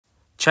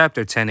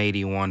Chapter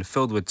 1081,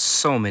 filled with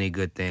so many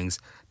good things.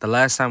 The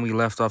last time we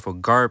left off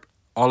with Garp,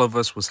 all of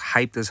us was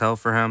hyped as hell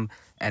for him,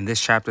 and this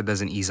chapter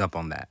doesn't ease up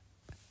on that.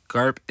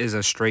 Garp is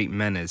a straight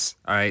menace,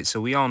 alright? So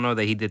we all know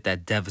that he did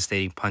that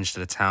devastating punch to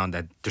the town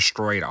that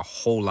destroyed a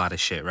whole lot of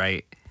shit,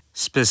 right?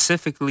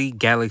 Specifically,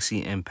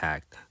 Galaxy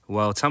Impact.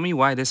 Well, tell me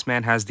why this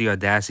man has the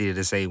audacity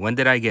to say, when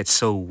did I get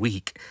so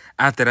weak?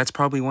 After that's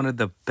probably one of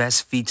the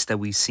best feats that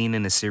we've seen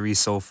in the series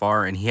so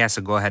far, and he has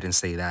to go ahead and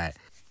say that.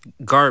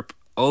 Garp,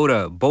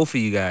 Oda, both of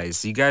you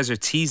guys are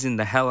teasing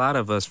the hell out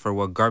of us for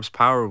what Garp's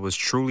power was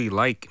truly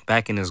like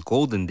back in his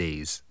golden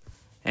days.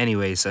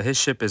 Anyway, so his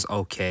ship is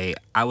okay.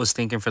 I was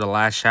thinking for the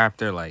last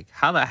chapter, like,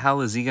 how the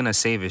hell is he gonna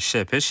save his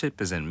ship? His ship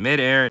is in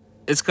midair.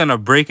 It's gonna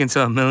break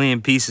into a million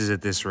pieces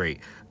at this rate.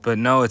 But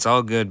no, it's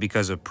all good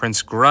because of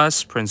Prince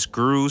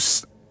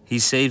Groose. He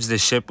saves the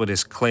ship with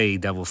his clay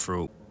devil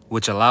fruit,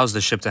 which allows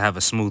the ship to have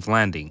a smooth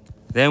landing.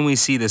 Then we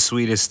see the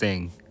sweetest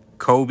thing.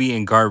 Koby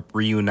and Garp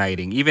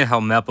reuniting. Even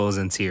Helmeppo is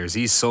in tears.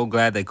 He's so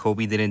glad that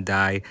Koby didn't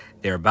die.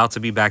 They're about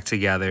to be back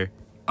together.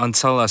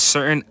 Until a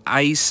certain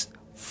ice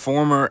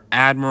former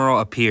admiral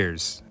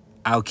appears.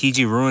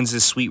 Aokiji ruins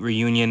this sweet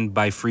reunion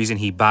by freezing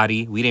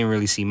Hibari. We didn't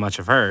really see much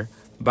of her.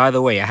 By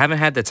the way, I haven't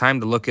had the time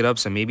to look it up,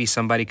 so maybe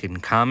somebody can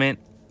comment.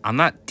 I'm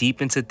not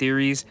deep into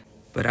theories,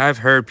 but I've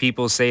heard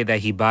people say that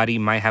Hibari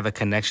might have a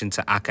connection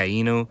to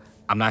Akainu.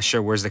 I'm not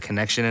sure where's the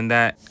connection in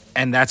that.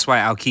 And that's why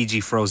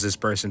Aokiji froze this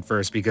person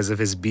first, because of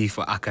his beef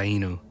with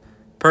Akainu.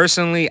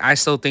 Personally, I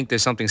still think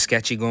there's something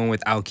sketchy going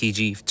with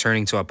Aokiji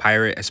turning to a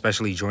pirate,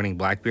 especially joining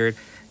Blackbeard.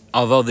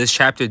 Although this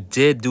chapter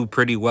did do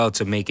pretty well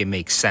to make it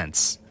make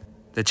sense.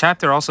 The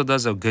chapter also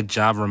does a good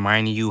job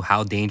reminding you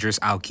how dangerous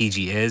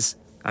Aokiji is.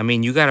 I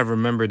mean, you gotta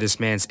remember this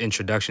man's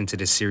introduction to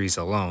this series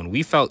alone.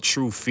 We felt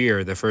true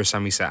fear the first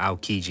time we saw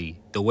Aokiji.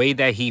 The way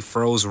that he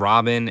froze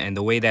Robin and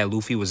the way that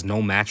Luffy was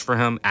no match for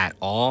him at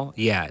all,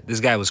 yeah, this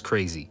guy was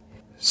crazy.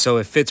 So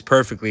it fits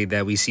perfectly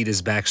that we see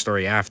this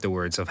backstory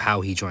afterwards of how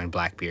he joined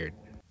Blackbeard.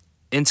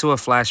 Into a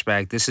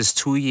flashback, this is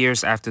 2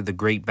 years after the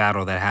great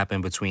battle that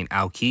happened between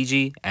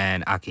Aokiji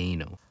and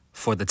Akainu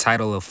for the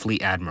title of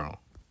Fleet Admiral.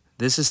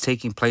 This is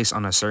taking place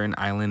on a certain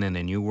island in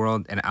the New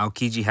World, and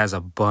Aokiji has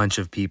a bunch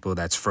of people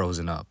that's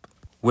frozen up,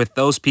 with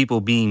those people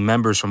being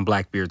members from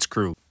Blackbeard's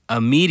crew.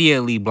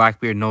 Immediately,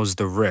 Blackbeard knows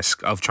the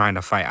risk of trying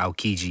to fight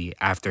Aokiji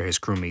after his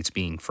crewmates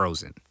being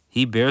frozen.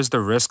 He bears the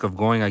risk of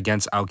going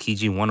against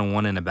Aokiji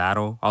one-on-one in a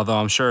battle, although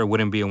I'm sure it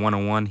wouldn't be a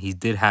one-on-one. He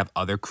did have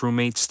other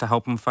crewmates to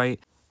help him fight,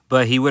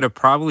 but he would have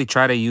probably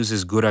tried to use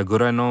his Gura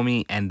Gura no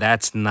Mi, and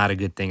that's not a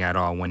good thing at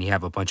all when you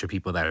have a bunch of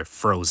people that are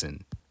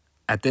frozen.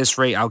 At this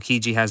rate,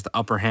 Aokiji has the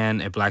upper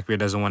hand if Blackbeard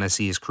doesn't want to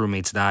see his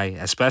crewmates die,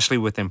 especially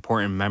with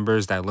important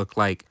members that look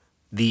like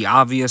the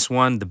obvious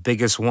one, the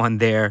biggest one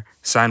there,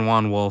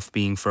 Sanwan Wolf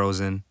being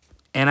frozen.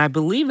 And I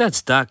believe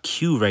that's Doc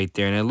Q right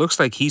there, and it looks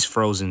like he's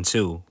frozen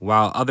too,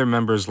 while other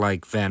members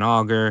like Van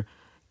Augur,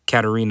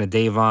 Katarina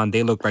Devon,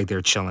 they look like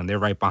they're chilling. They're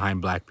right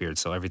behind Blackbeard,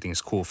 so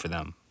everything's cool for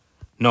them.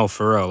 No,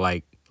 for real,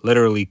 like,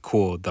 literally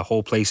cool. The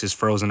whole place is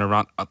frozen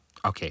around.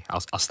 Okay, I'll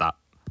stop.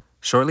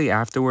 Shortly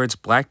afterwards,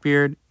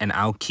 Blackbeard and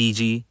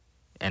Aokiji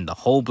and the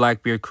whole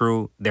Blackbeard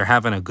crew, they're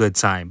having a good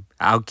time.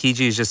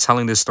 Aokiji is just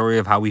telling the story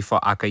of how we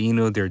fought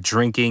Akainu. They're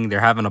drinking.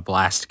 They're having a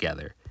blast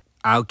together.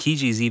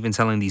 Aokiji is even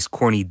telling these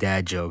corny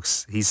dad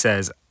jokes. He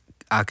says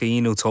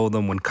Akainu told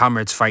them when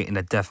comrades fight in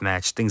a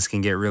deathmatch, things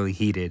can get really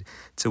heated.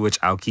 To which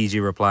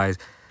Aokiji replies,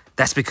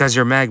 "That's because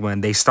you're magma,"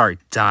 and they start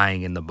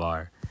dying in the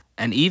bar.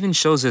 And even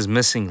shows his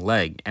missing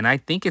leg. And I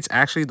think it's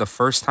actually the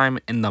first time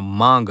in the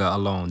manga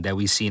alone that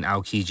we've seen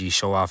Aokiji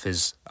show off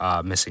his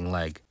missing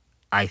leg.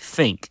 I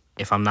think,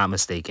 if I'm not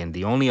mistaken,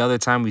 the only other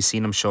time we've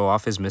seen him show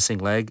off his missing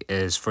leg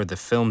is for the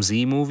Film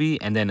Z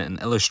movie, and then an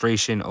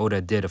illustration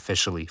Oda did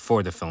officially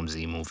for the Film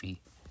Z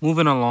movie.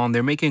 Moving along,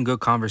 they're making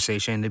good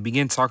conversation. They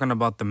begin talking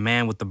about the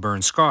man with the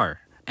burned scar,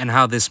 and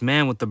how this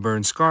man with the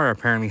burned scar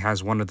apparently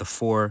has one of the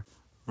 4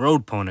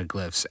 road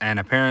poneglyphs, and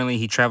apparently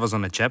he travels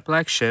on a jet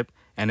black ship,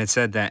 and it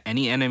said that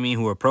any enemy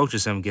who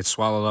approaches him gets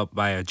swallowed up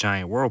by a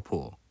giant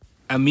whirlpool.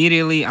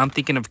 Immediately, I'm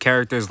thinking of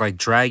characters like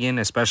Dragon,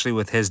 especially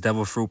with his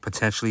devil fruit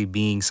potentially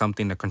being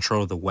something to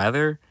control the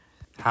weather.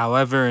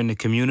 However, in the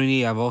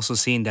community, I've also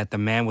seen that the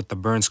man with the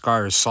burned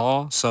scar is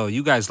Saul, so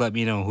you guys let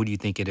me know who do you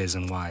think it is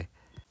and why.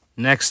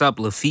 Next up,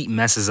 Lafitte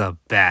messes up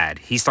bad.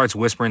 He starts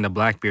whispering to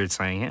Blackbeard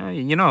saying,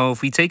 you know,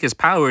 if we take his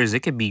powers,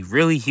 it could be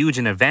really huge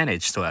an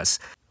advantage to us.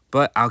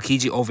 But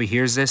Aokiji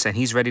overhears this, and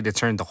he's ready to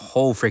turn the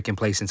whole freaking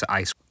place into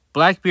ice.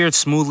 Blackbeard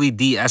smoothly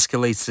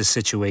de-escalates the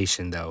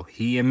situation, though.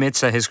 He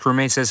admits that his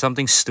crewmate says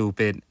something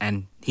stupid,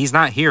 and he's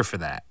not here for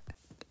that.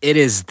 It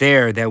is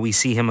there that we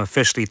see him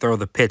officially throw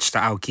the pitch to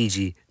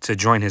Aokiji to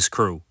join his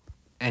crew.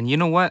 And you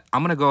know what?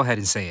 I'm gonna go ahead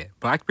and say it.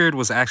 Blackbeard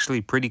was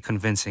actually pretty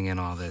convincing in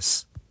all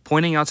this.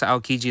 Pointing out to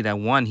Aokiji that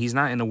 1, he's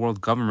not in the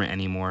world government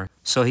anymore,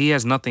 so he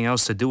has nothing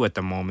else to do at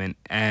the moment,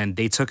 and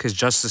they took his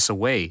justice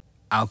away.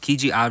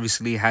 Aokiji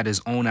obviously had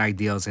his own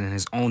ideals and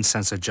his own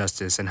sense of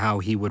justice and how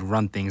he would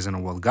run things in a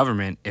world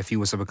government if he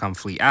was to become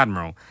Fleet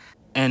Admiral.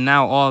 And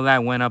now all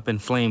that went up in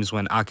flames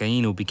when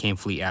Akainu became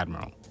Fleet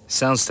Admiral.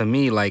 Sounds to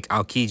me like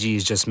Aokiji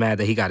is just mad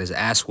that he got his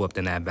ass whooped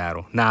in that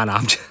battle. Nah,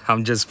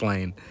 I'm just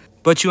playing.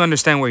 But you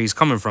understand where he's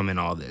coming from in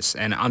all this,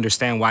 and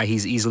understand why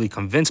he's easily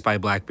convinced by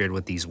Blackbeard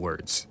with these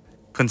words.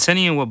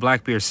 Continuing what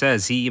Blackbeard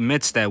says, he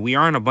admits that we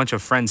aren't a bunch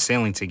of friends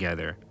sailing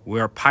together. We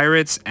are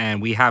pirates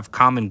and we have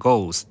common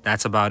goals.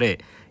 That's about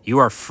it. You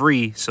are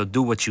free, so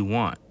do what you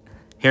want.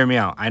 Hear me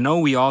out. I know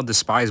we all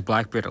despise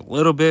Blackbeard a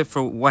little bit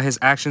for what his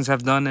actions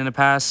have done in the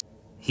past.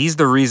 He's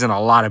the reason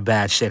a lot of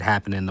bad shit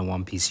happened in the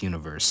One Piece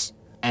universe.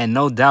 And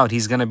no doubt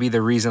he's gonna be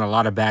the reason a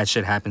lot of bad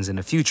shit happens in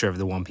the future of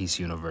the One Piece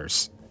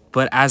universe.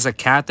 But as a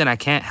captain, I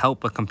can't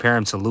help but compare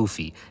him to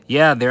Luffy.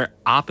 Yeah, they're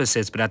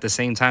opposites, but at the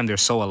same time, they're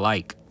so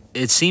alike.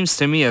 It seems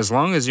to me as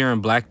long as you're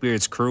in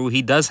Blackbeard's crew,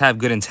 he does have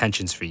good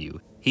intentions for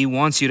you. He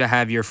wants you to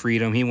have your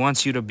freedom. He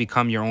wants you to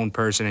become your own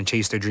person and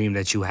chase the dream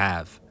that you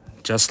have.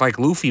 Just like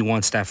Luffy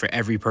wants that for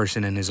every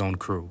person in his own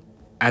crew.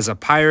 As a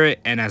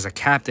pirate and as a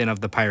captain of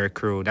the pirate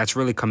crew, that's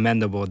really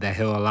commendable that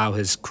he'll allow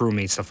his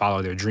crewmates to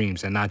follow their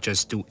dreams and not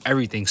just do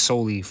everything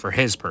solely for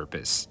his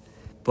purpose.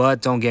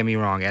 But don't get me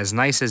wrong, as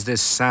nice as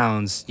this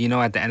sounds, you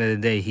know, at the end of the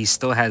day, he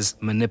still has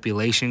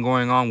manipulation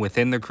going on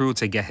within the crew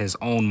to get his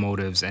own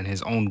motives and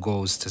his own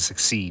goals to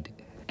succeed.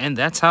 And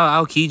that's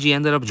how Aokiji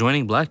ended up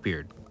joining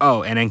Blackbeard.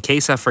 Oh, and in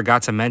case I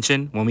forgot to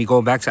mention, when we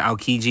go back to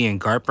Aokiji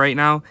and Garp right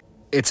now,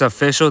 it's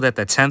official that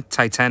the 10th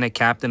Titanic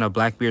captain of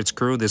Blackbeard's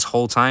crew this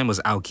whole time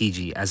was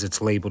Aokiji, as it's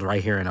labeled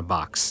right here in a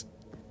box.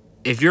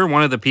 If you're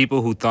one of the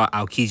people who thought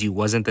Aokiji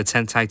wasn't the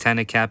 10th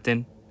Titanic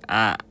captain,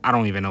 I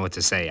don't even know what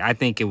to say. I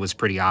think it was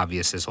pretty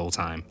obvious this whole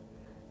time.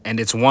 And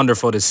it's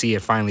wonderful to see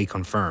it finally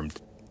confirmed.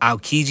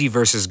 Aokiji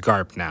versus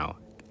Garp now.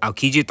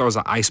 Aokiji throws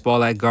an ice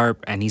ball at Garp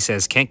and he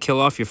says, "Can't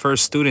kill off your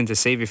first student to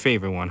save your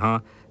favorite one, huh?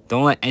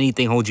 Don't let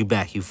anything hold you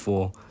back, you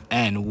fool."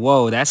 And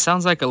whoa, that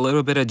sounds like a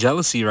little bit of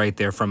jealousy right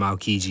there from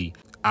Aokiji.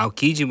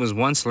 Aokiji was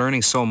once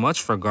learning so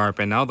much for Garp,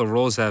 and now the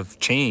roles have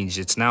changed.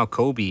 It's now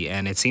Koby,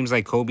 and it seems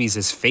like Koby's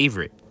his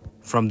favorite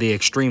from the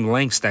extreme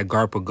lengths that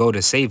Garp would go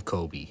to save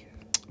Koby.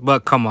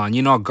 But come on,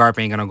 you know Garp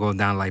ain't gonna go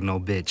down like no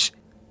bitch.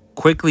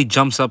 Quickly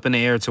jumps up in the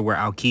air to where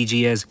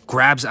Aokiji is,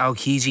 grabs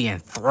Aokiji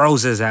and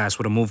throws his ass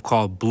with a move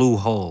called Blue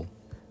Hole.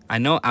 I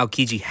know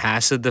Aokiji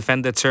has to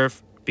defend the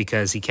turf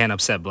because he can't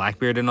upset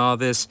Blackbeard and all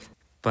this,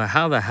 but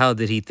how the hell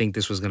did he think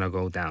this was gonna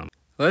go down?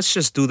 Let's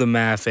just do the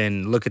math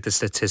and look at the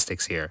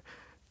statistics here.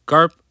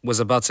 Garp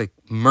was about to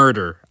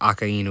murder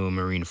Akainu and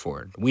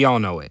Marineford. We all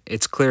know it.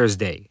 It's clear as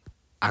day.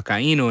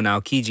 Akainu and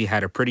Aokiji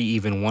had a pretty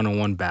even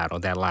one-on-one battle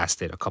that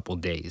lasted a couple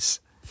days.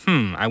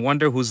 I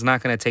wonder who's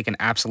not going to take an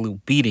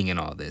absolute beating in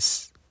all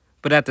this.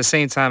 But at the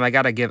same time, I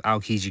gotta give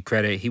Aokiji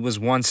credit. He was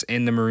once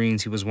in the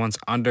Marines. He was once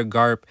under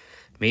Garp.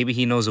 Maybe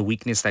he knows a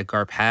weakness that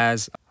Garp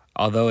has,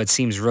 although it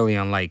seems really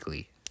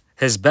unlikely.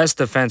 His best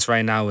defense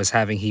right now is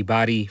having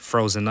Hibari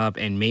frozen up,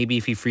 and maybe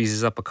if he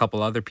freezes up a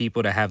couple other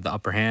people to have the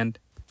upper hand.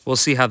 We'll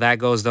see how that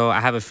goes, though.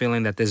 I have a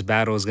feeling that this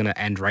battle is going to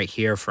end right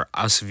here for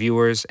us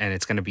viewers, and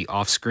it's going to be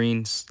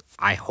off-screen.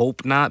 I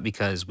hope not,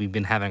 because we've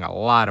been having a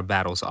lot of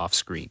battles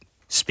off-screen.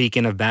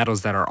 Speaking of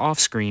battles that are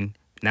off-screen,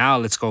 now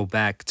let's go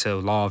back to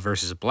Law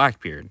versus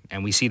Blackbeard,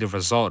 and we see the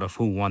result of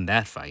who won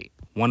that fight.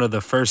 One of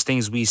the first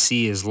things we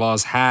see is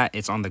Law's hat.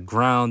 It's on the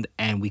ground,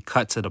 and we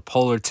cut to the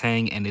Polar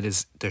Tang, and it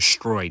is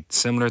destroyed,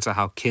 similar to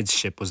how Kid's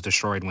ship was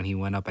destroyed when he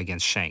went up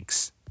against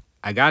Shanks.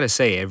 I gotta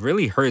say, it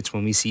really hurts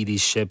when we see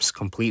these ships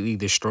completely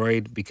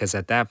destroyed, because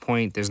at that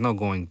point, there's no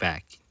going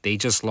back. They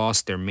just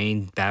lost their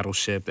main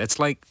battleship. That's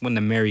like when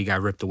the Mary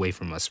got ripped away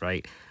from us,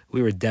 right?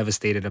 We were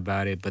devastated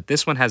about it, but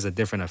this one has a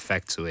different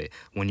effect to it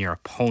when your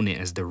opponent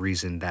is the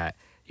reason that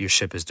your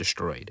ship is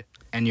destroyed.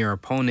 And your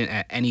opponent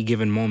at any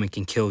given moment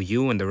can kill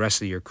you and the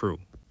rest of your crew.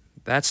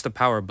 That's the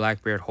power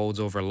Blackbeard holds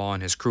over Law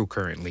and his crew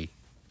currently.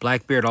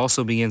 Blackbeard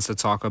also begins to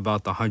talk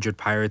about the 100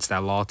 pirates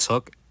that Law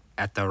took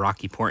at the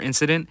Rocky Port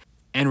incident,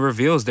 and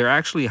reveals they're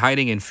actually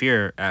hiding in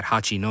fear at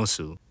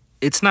Hachinosu.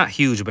 It's not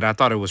huge, but I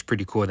thought it was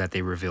pretty cool that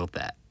they revealed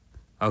that.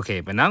 Okay,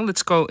 but now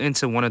let's go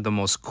into one of the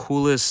most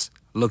coolest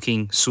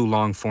looking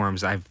Sulong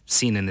forms I've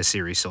seen in the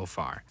series so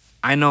far.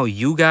 I know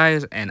you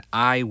guys and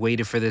I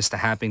waited for this to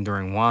happen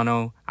during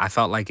Wano. I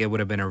felt like it would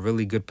have been a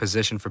really good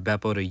position for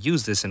Beppo to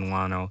use this in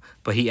Wano,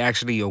 but he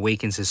actually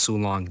awakens his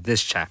Sulong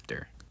this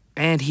chapter.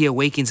 And he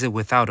awakens it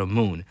without a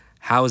moon.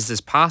 How is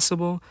this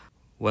possible?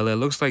 Well, it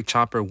looks like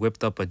Chopper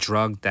whipped up a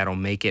drug that'll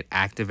make it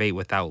activate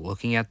without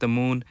looking at the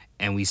moon,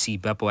 and we see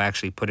Beppo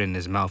actually put it in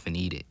his mouth and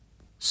eat it.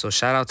 So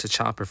shout out to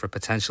Chopper for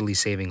potentially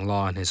saving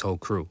Law and his whole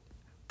crew.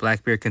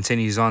 Blackbeard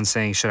continues on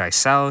saying, should I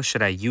sell?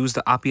 Should I use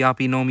the Api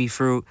Api no Mi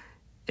fruit?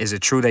 Is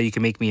it true that you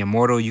can make me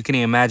immortal? You can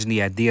imagine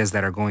the ideas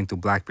that are going through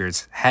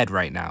Blackbeard's head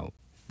right now.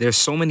 There's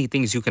so many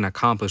things you can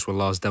accomplish with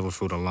Law's Devil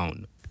Fruit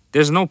alone.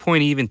 There's no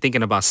point even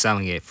thinking about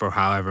selling it for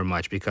however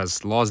much,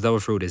 because Law's Devil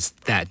Fruit is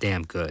that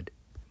damn good.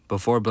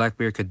 Before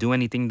Blackbeard could do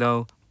anything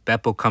though,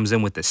 Beppo comes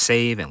in with the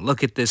save, and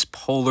look at this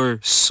polar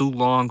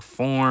Sulong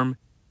form.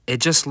 It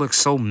just looks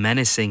so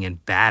menacing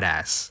and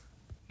badass.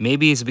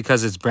 Maybe it's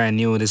because it's brand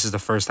new and this is the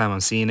first time I'm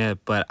seeing it,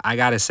 but I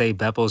gotta say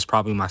Beppo is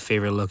probably my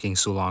favorite looking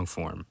Sulong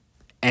form.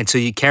 And to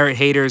you Carrot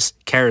haters,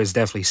 Carrot is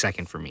definitely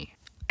second for me.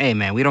 Hey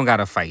man, we don't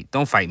gotta fight.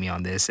 Don't fight me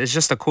on this. It's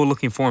just a cool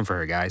looking form for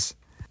her, guys.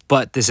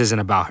 But this isn't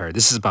about her.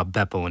 This is about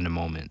Beppo in the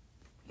moment.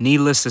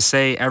 Needless to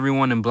say,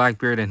 everyone in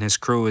Blackbeard and his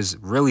crew is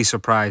really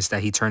surprised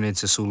that he turned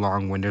into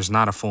Sulong when there's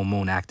not a full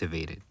moon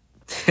activated.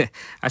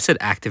 I said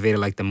activated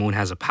like the moon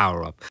has a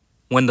power-up,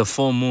 when the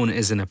full moon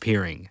isn't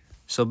appearing.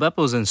 So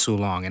Beppo's in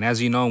Sulong, and as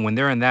you know, when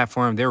they're in that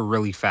form, they're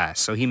really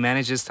fast. So he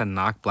manages to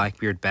knock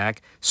Blackbeard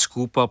back,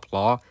 scoop up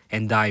Law,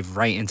 and dive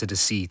right into the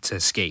sea to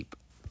escape,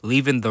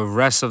 leaving the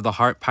rest of the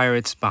Heart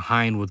Pirates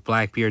behind with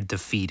Blackbeard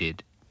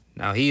defeated.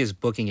 Now he is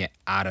booking it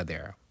out of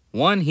there.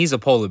 1, he's a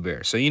polar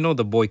bear, so you know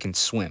the boy can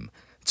swim.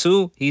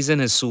 2, he's in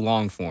his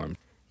Sulong form.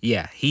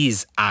 Yeah,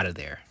 he's out of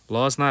there.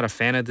 Law's not a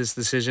fan of this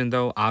decision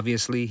though.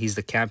 Obviously, he's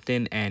the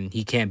captain and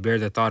he can't bear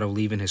the thought of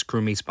leaving his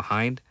crewmates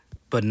behind.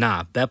 But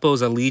nah,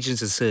 Beppo's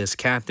allegiance is to his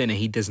captain and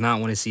he does not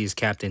want to see his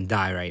captain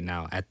die right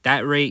now. At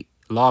that rate,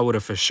 Law would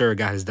have for sure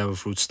got his devil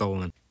fruit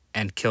stolen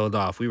and killed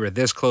off. We were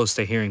this close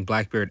to hearing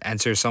Blackbeard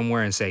enter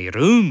somewhere and say,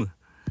 "Room!"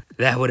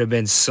 That would have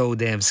been so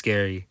damn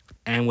scary.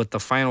 And with the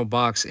final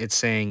box, it's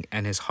saying,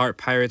 and his Heart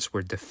Pirates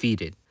were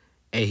defeated.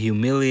 A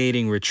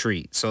humiliating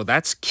retreat. So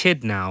that's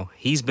Kid now.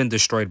 He's been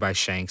destroyed by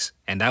Shanks,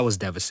 and that was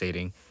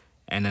devastating.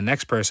 And the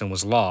next person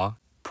was Law.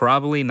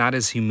 Probably not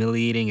as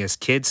humiliating as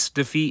Kid's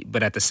defeat,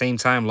 but at the same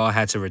time, Law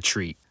had to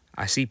retreat.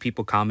 I see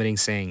people commenting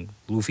saying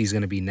Luffy's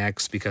going to be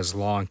next because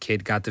Law and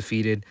Kid got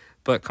defeated.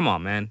 But come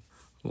on, man.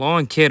 Law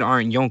and Kid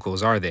aren't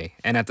Yonkos, are they?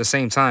 And at the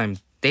same time,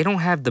 they don't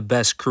have the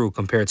best crew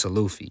compared to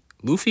Luffy.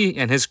 Luffy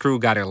and his crew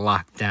got it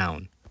locked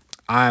down.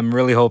 I'm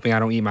really hoping I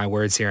don't eat my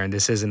words here and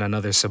this isn't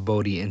another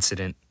Sabaody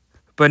incident.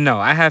 But no,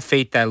 I have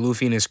faith that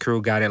Luffy and his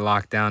crew got it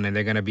locked down and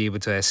they're going to be able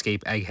to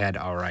escape Egghead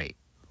alright.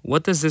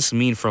 What does this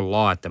mean for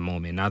Law at the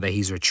moment now that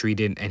he's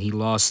retreated and he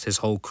lost his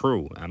whole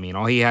crew? I mean,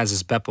 all he has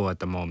is Beppo at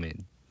the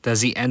moment.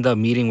 Does he end up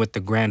meeting with the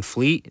Grand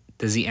Fleet?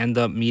 Does he end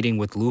up meeting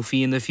with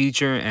Luffy in the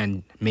future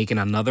and making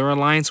another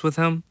alliance with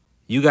him?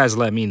 You guys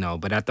let me know,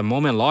 but at the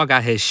moment, Law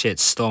got his shit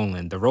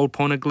stolen. The road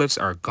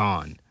poneglyphs are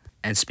gone.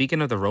 And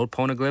speaking of the road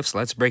poneglyphs,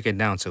 let's break it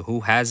down to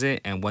who has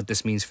it and what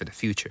this means for the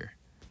future.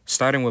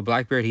 Starting with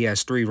Blackbeard, he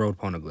has 3 road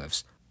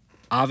poneglyphs.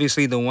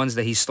 Obviously, the ones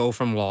that he stole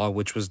from Law,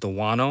 which was the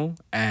Wano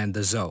and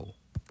the Zou.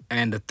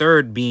 And the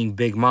third being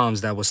Big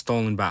Mom's that was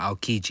stolen by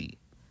Aokiji.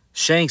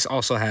 Shanks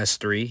also has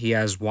 3. He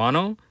has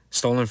Wano,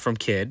 stolen from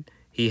Kid.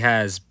 He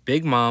has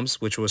Big Mom's,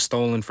 which was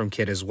stolen from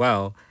Kid as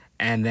well.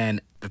 And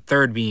then the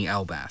third being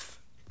Elbaf.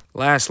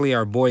 Lastly,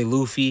 our boy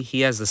Luffy,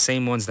 he has the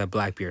same ones that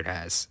Blackbeard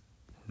has.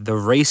 The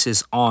race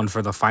is on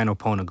for the final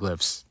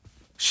poneglyphs.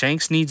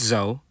 Shanks needs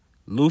Zou.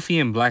 Luffy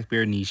and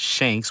Blackbeard need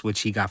Shanks,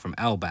 which he got from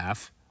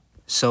Elbaf.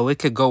 So it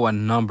could go a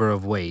number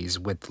of ways,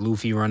 with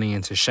Luffy running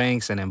into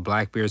Shanks and then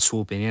Blackbeard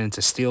swooping in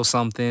to steal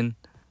something.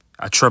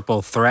 A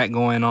triple threat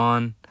going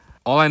on.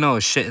 All I know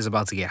is shit is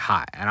about to get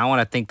hot. And I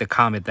want to thank the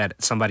comment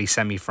that somebody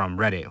sent me from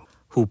Reddit,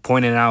 who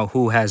pointed out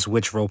who has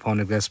which road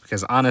poneglyphs,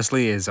 because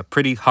honestly, it's a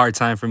pretty hard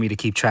time for me to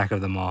keep track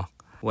of them all.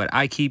 What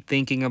I keep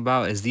thinking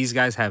about is these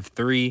guys have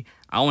 3.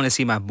 I want to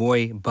see my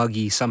boy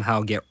Buggy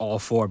somehow get all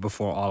 4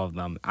 before all of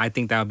them. I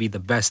think that would be the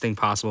best thing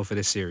possible for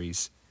this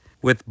series.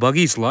 With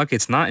Buggy's luck,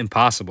 it's not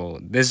impossible.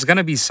 There's going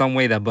to be some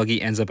way that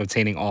Buggy ends up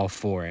obtaining all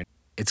 4.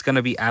 It's going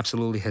to be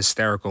absolutely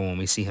hysterical when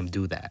we see him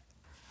do that.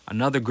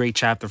 Another great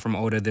chapter from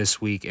Oda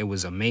this week. It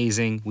was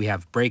amazing. We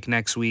have break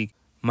next week.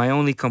 My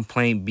only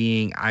complaint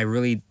being I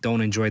really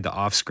don't enjoy the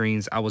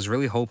off-screens. I was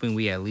really hoping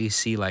we at least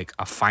see like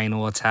a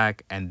final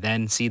attack and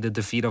then see the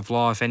defeat of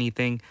Law, if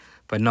anything.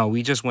 But no,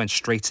 we just went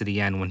straight to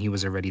the end when he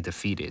was already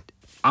defeated.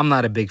 I'm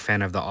not a big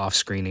fan of the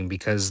off-screening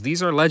because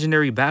these are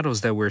legendary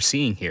battles that we're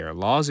seeing here.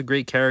 Law is a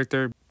great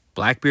character.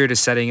 Blackbeard is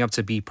setting up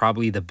to be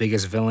probably the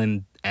biggest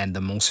villain and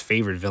the most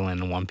favorite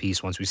villain in One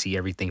Piece once we see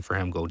everything for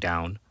him go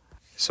down.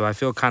 So I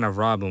feel kind of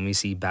robbed when we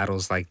see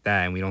battles like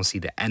that and we don't see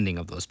the ending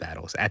of those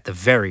battles, at the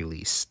very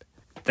least.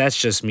 That's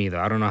just me,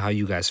 though. I don't know how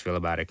you guys feel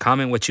about it.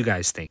 Comment what you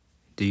guys think.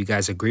 Do you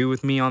guys agree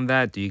with me on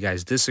that? Do you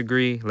guys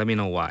disagree? Let me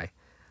know why.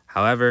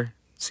 However,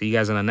 see you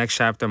guys in the next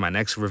chapter. My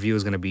next review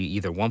is going to be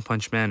either One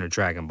Punch Man or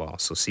Dragon Ball.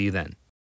 So see you then.